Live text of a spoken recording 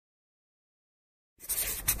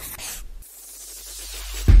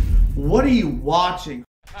What are you watching?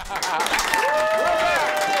 We're back,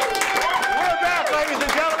 ladies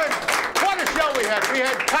and gentlemen. What a show we had. We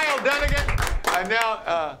had Kyle Dunnigan, and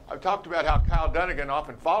now I've talked about how Kyle Dunnigan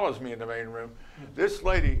often follows me in the main room. This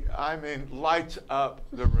lady, I mean, lights up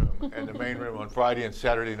the room in the main room on Friday and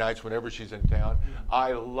Saturday nights whenever she's in town.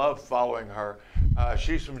 I love following her.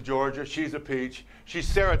 She's from Georgia. She's a peach. She's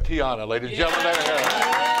Sarah Tiana, ladies and gentlemen. Let her hear.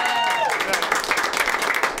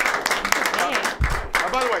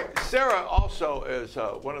 By the way, Sarah also is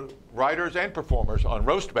one of the writers and performers on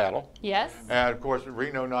Roast Battle. Yes. And of course,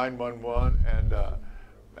 Reno 911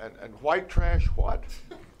 and White Trash what?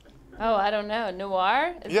 Oh, I don't know.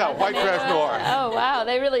 Noir? Yeah, White Trash Noir. Oh, wow.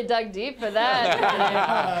 They really dug deep for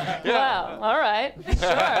that. Yeah. Wow. All right.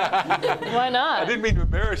 Sure. Why not? I didn't mean to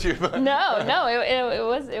embarrass you. But No,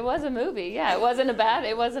 it was a movie. Yeah, it wasn't a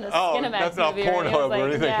Skinamax that's not movie. Pornhub or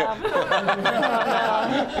anything. Yeah.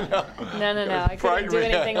 No. I couldn't do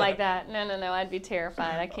anything like that. No. I'd be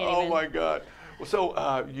terrified. I can't even. Oh, my God. Well,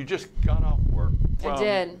 so you just got off work from I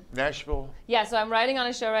did. Nashville? Yeah, so I'm writing on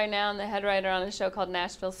a show right now. I'm the head writer on a show called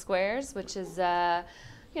Nashville Squares, which is,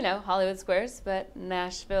 Hollywood Squares, but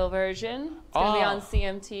Nashville version. It's going to be on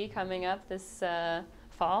CMT coming up this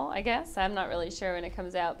fall, I guess. I'm not really sure when it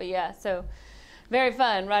comes out, but yeah, so very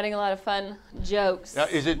fun, writing a lot of fun jokes. Now,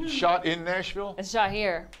 is it shot in Nashville? It's shot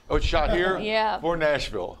here. Oh, it's shot here? Yeah. For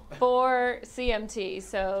Nashville? For CMT,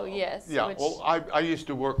 so yes. Yeah, well, I used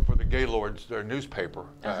to work for the Gaylords, their newspaper,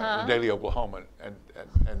 the Daily Oklahoman, and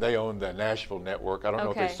they own the Nashville network. I don't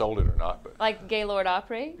know if they sold it or not. But like Gaylord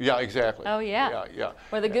Opry? Yeah, exactly. Oh, yeah. Yeah.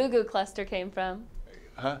 Where the Goo Goo Cluster came from.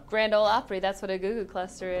 Huh? Grand Ole Opry, that's what a Goo Goo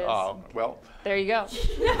Cluster is. Oh, well. There you go. You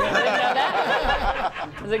didn't know that?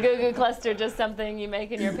 Is a Goo Goo Cluster just something you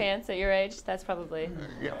make in your pants at your age? That's probably.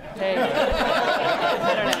 Yeah. There you go.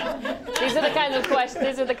 I don't know. These are the kinds of questions.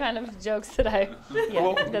 These are the kind of jokes that I. Yeah.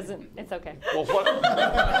 Well, It's okay. Well, what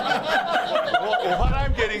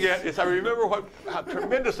I'm getting at is I remember how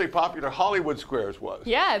tremendously popular Hollywood Squares was.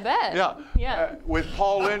 Yeah, I bet. Yeah. With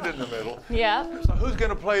Paul Lynde in the middle. Yeah. So who's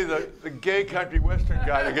going to play the gay country western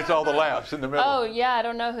guy that gets all the laughs in the middle? Oh, yeah. I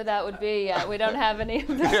don't know who that would be. We don't have any of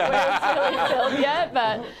the squares really filled yet,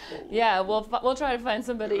 but yeah, we'll try to find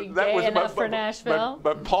somebody gay enough for Nashville.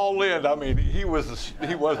 But Paul Lynde, I mean, he was the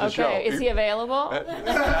show. Okay, is he available?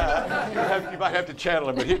 You might have to channel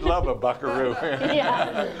him, but he'd love a buckaroo.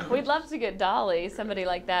 Yeah, we'd love to get Dolly, somebody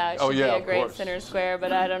like that. She'd be a great center square,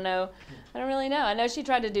 but I don't know. I don't really know. I know she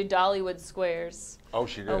tried to do Dollywood Squares. Oh,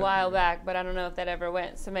 she did. A while back, but I don't know if that ever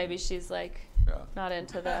went. So maybe she's like not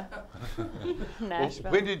into the Nashville.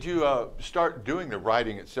 Well, when did you start doing the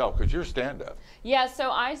writing itself? Because you're stand-up. Yeah, so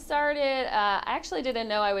I started. I actually didn't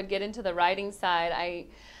know I would get into the writing side.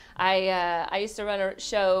 I used to run a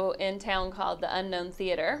show in town called the Unknown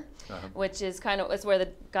Theater, which is was where the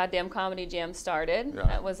goddamn Comedy Jam started.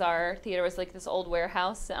 That was our theater. It was like this old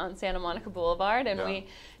warehouse on Santa Monica Boulevard, and we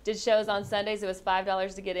did shows on Sundays. It was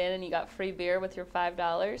 $5 to get in, and you got free beer with your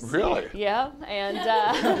 $5. Really? Yeah, and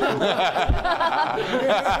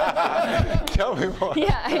tell me more.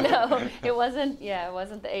 Yeah, I know. It wasn't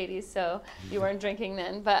the 80s, so you weren't drinking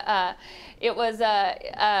then. But it was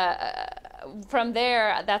from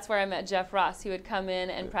there. That's where I met Jeff Ross. He would come in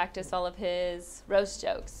and practice all of his roast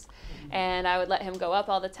jokes, and I would let him go up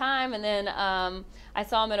all the time. And then I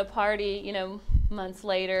saw him at a party, months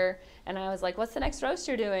later, and I was like, "What's the next roast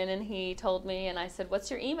you're doing?" And he told me, and I said,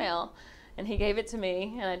 "What's your email?" And he gave it to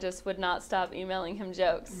me, and I just would not stop emailing him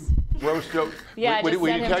jokes. Roast jokes? Yeah, Would he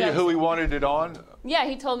tell you who he wanted it on? Yeah,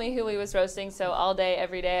 he told me who he was roasting, so all day,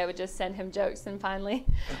 every day, I would just send him jokes, and finally,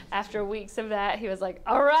 after weeks of that, he was like,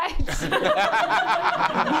 "All right."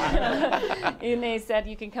 And he said,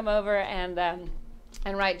 "You can come over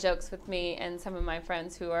and write jokes with me and some of my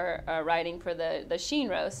friends who are writing for the Sheen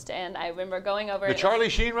roast." And I remember going over. The Charlie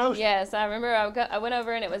Sheen roast? Yes, I remember I went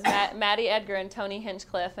over, and it was Maddie Edgar and Tony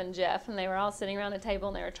Hinchcliffe and Jeff, and they were all sitting around a table,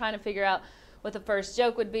 and they were trying to figure out what the first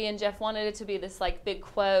joke would be, and Jeff wanted it to be this like big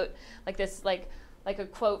quote, like this like a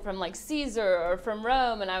quote from like Caesar or from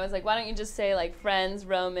Rome, and I was like, why don't you just say like friends,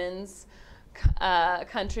 Romans,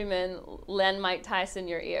 countrymen, lend Mike Tyson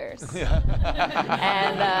your ears.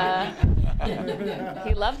 And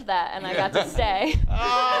he loved that, and I got to stay.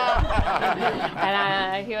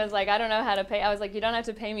 And he was like, I don't know how to pay. I was like, you don't have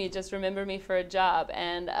to pay me, just remember me for a job.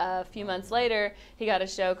 And a few months later, he got a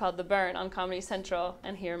show called The Burn on Comedy Central,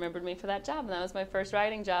 and he remembered me for that job, and that was my first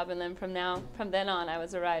writing job. And then from then on, I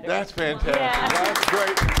was a writer. That's fantastic. Yeah. That's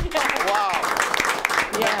great. Yeah. Wow.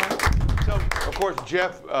 Yeah. So Of course,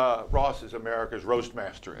 Jeff Ross is America's roast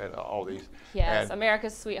master at all these. Yes, and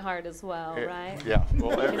America's sweetheart as well, right? Yeah.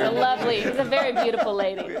 Well, he's a very beautiful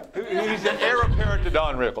lady. He's an heir apparent to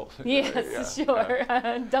Don Rickles. Yes, sure.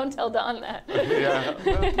 Don't tell Don that.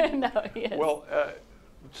 Yeah. No, he is. Well,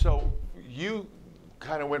 so you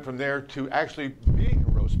kind of went from there to actually being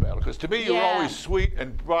a roast battle, because to me you were always sweet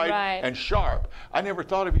and bright and sharp. I never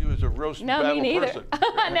thought of you as a roast battle me neither. person.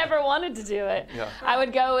 I never wanted to do it. Yeah. I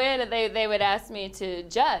would go in and they would ask me to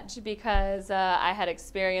judge because I had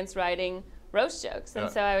experience writing roast jokes, and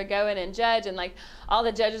so I would go in and judge, and like all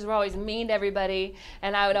the judges were always mean to everybody,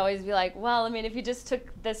 and I would always be like, well, I mean, if you just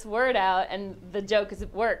took this word out and the joke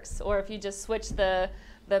works, or if you just switch the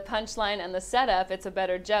punchline and the setup, it's a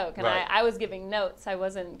better joke. And I was giving notes. I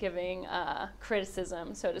wasn't giving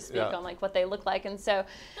criticism, so to speak, on like what they look like. And so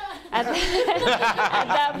at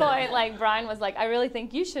that point, like Brian was like, I really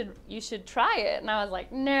think you should try it. And I was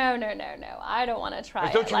like, no, I don't want to try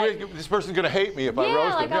it. Don't you really, this person's going to hate me if I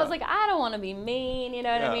roast him? I was like, I don't want to be mean, you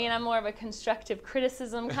know what I mean? I'm more of a constructive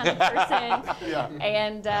criticism kind of person.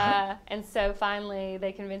 And so finally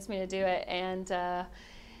they convinced me to do it,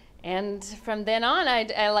 and from then on,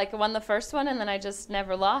 I like won the first one, and then I just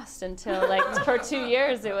never lost until like for 2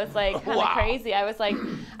 years. It was like kind of crazy. I was like,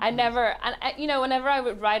 whenever I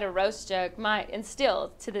would write a roast joke, and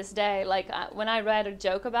still to this day, like when I write a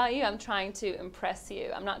joke about you, I'm trying to impress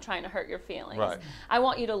you. I'm not trying to hurt your feelings. Right. I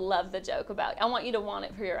want you to love the joke about you. I want you to want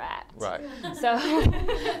it for your act. Right. So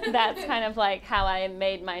that's kind of like how I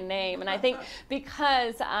made my name. And I think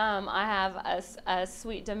because I have a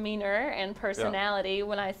sweet demeanor and personality,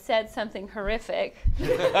 when I said something horrific,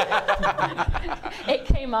 it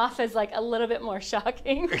came off as like a little bit more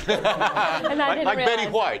shocking. And I didn't realize,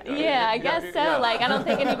 Betty White. Yeah, I guess so. Yeah. Like I don't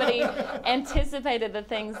think anybody anticipated the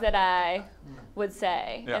things that I would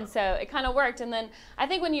say. And so it kind of worked. And then I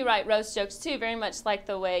think when you write roast jokes too, very much like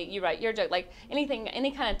the way you write your joke, like any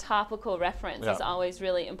kind of topical reference is always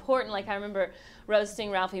really important. Like I remember roasting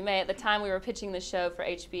Ralphie May. At the time we were pitching the show for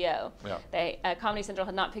HBO. Comedy Central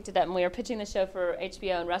had not picked it up, and we were pitching the show for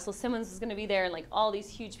HBO, and Russell Simmons was going to be there, and like all these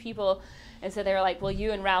huge people. And so they were like, well,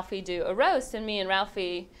 you and Ralphie do a roast, and me and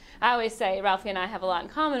Ralphie, I always say Ralphie and I have a lot in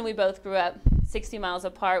common. We both grew up 60 miles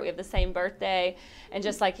apart. We have the same birthday. And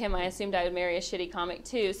just like him, I assumed I would marry a shitty comic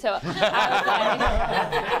too. So I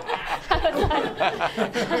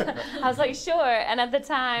was like, sure. And at the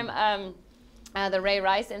time, the Ray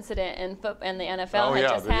Rice incident in the NFL had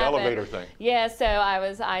just happened. Elevator thing. Yeah, so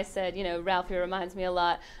I said, Ralphie reminds me a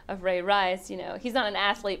lot of Ray Rice. He's not an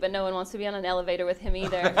athlete, but no one wants to be on an elevator with him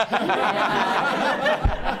either.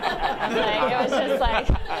 It was just like,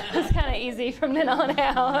 it was kind of easy from then on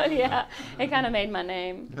out. Yeah, it kind of made my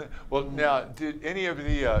name. Well, now, did any of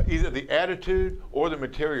the, either the attitude or the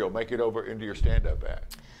material make it over into your stand-up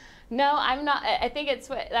act? No, I'm not. I think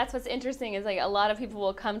that's what's interesting is like a lot of people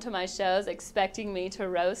will come to my shows expecting me to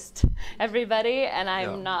roast everybody, and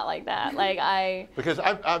I'm not like that. Because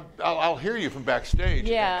I'll hear you from backstage,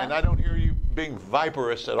 and I don't hear you being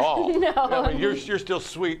viperous at all. No, I mean, you're still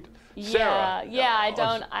sweet, Sarah. Yeah.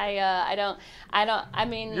 I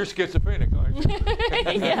mean, you're schizophrenic, aren't you?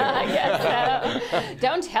 Yeah, I guess so.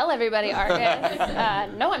 Don't tell everybody, Argus.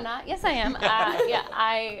 No, I'm not. Yes, I am.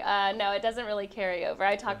 No, it doesn't really carry over.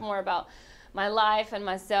 I talk more about my life and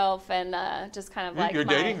myself, and just kind of like you're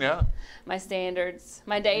dating now. My standards.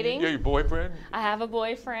 My dating. Yeah, your boyfriend. I have a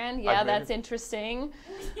boyfriend. Yeah, that's interesting.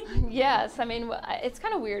 Yes, I mean it's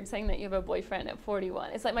kind of weird saying that you have a boyfriend at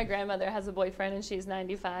 41. It's like my grandmother has a boyfriend and she's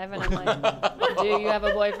 95, and I'm like, do you have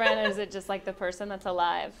a boyfriend, or is it just like the person that's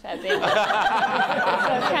alive at baby? So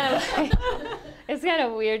it's kind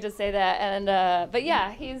of weird to say that, and but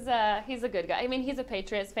yeah, he's a good guy. I mean, he's a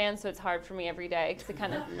Patriots fan, so it's hard for me every day because it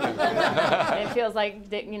kind of it feels like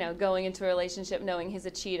going into a relationship knowing he's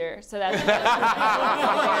a cheater. So that's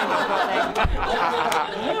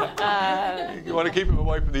you want to keep him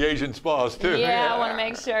away from the Asian spas too. Yeah, I want to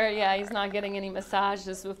make sure. Yeah, he's not getting any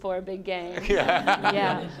massages before a big game.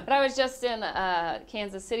 Yeah. But I was just in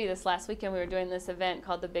Kansas City this last weekend. We were doing this event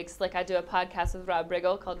called The Big Slick. I do a podcast with Rob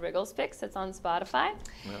Riggle called Riggle's Picks. It's on Spotify.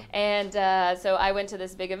 And so I went to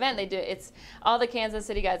this big event. It's all the Kansas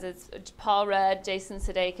City guys. It's Paul Rudd, Jason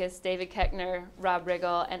Sudeikis, David Koechner, Rob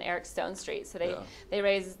Riggle, and Eric Stonestreet. So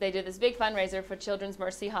they did this big fundraiser for Children's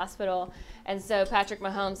Mercy Hospital. And so Patrick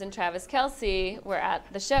Mahomes and Travis Kelce were at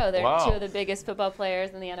the show. They're two of the biggest football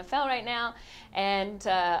players in the NFL right now. And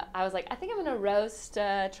I was like, I think I'm going to roast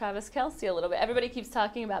Travis Kelce a little bit. Everybody keeps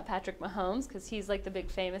talking about Patrick Mahomes because he's like the big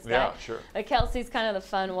famous guy. Yeah, sure. But Kelce's kind of the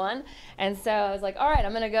fun one. And so I was like, all right,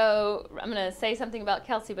 I'm going to say something about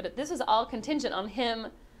Kelce. But this was all contingent on him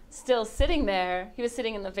still sitting there. He was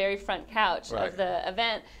sitting in the very front couch Right. of the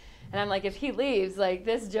event. And I'm like, if he leaves, like,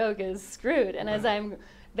 this joke is screwed. And as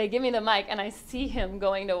they give me the mic, and I see him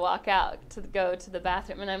going to walk out to go to the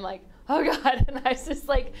bathroom, and I'm like, oh God. And I was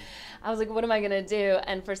like, what am I gonna do?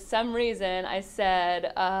 And for some reason, I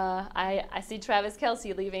said, I see Travis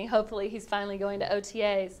Kelce leaving. Hopefully he's finally going to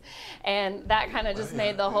OTAs. And that kind of just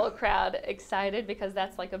made the whole crowd excited, because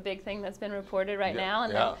that's like a big thing that's been reported right now.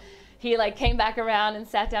 And then he like came back around and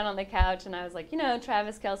sat down on the couch, and I was like, you know,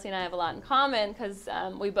 Travis Kelce and I have a lot in common, because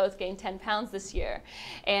we both gained 10 pounds this year.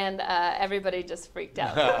 And everybody just freaked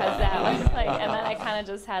out, because that was like, and then I kind of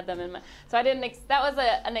just had them in my, so I didn't, that was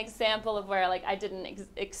an example of where like I didn't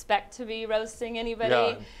expect to be roasting anybody.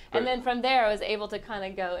 Yeah, and then from there I was able to kind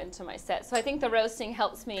of go into my set. So I think the roasting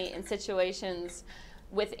helps me in situations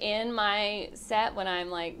within my set when I'm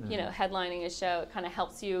like, you know, headlining a show. It kind of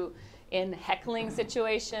helps you in heckling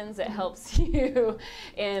situations. It helps you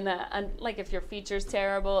in like if your feature's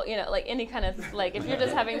terrible, you know, like any kind of, like if you're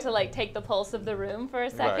just having to like take the pulse of the room for a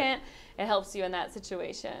second, it helps you in that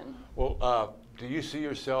situation. Well, do you see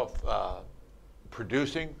yourself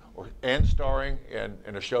producing and starring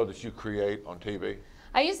in a show that you create on TV?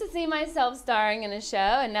 I used to see myself starring in a show,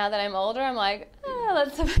 and now that I'm older, I'm like,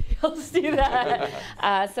 let somebody else do that.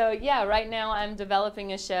 So yeah, right now I'm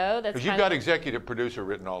developing a show that's because you've got executive producer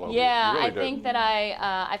written all over. Yeah, you really I think that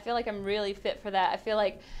I feel like I'm really fit for that. I feel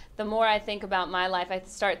like the more I think about my life, I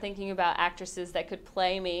start thinking about actresses that could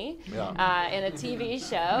play me in a TV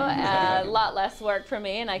show. A lot less work for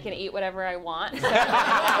me, and I can eat whatever I want. So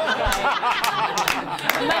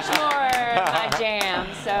much more my jam.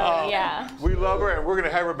 So yeah. We love her, and we're going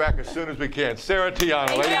to have her back as soon as we can. Sarah Tiana,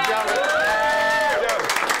 ladies and gentlemen.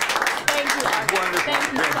 Thank you, Mark. Wonderful.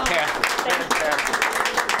 Thank you so much. Fantastic.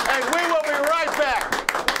 And we will be right back.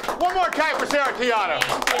 One more time for Sarah Tiana.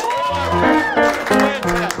 Thank you.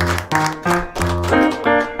 Fantastic.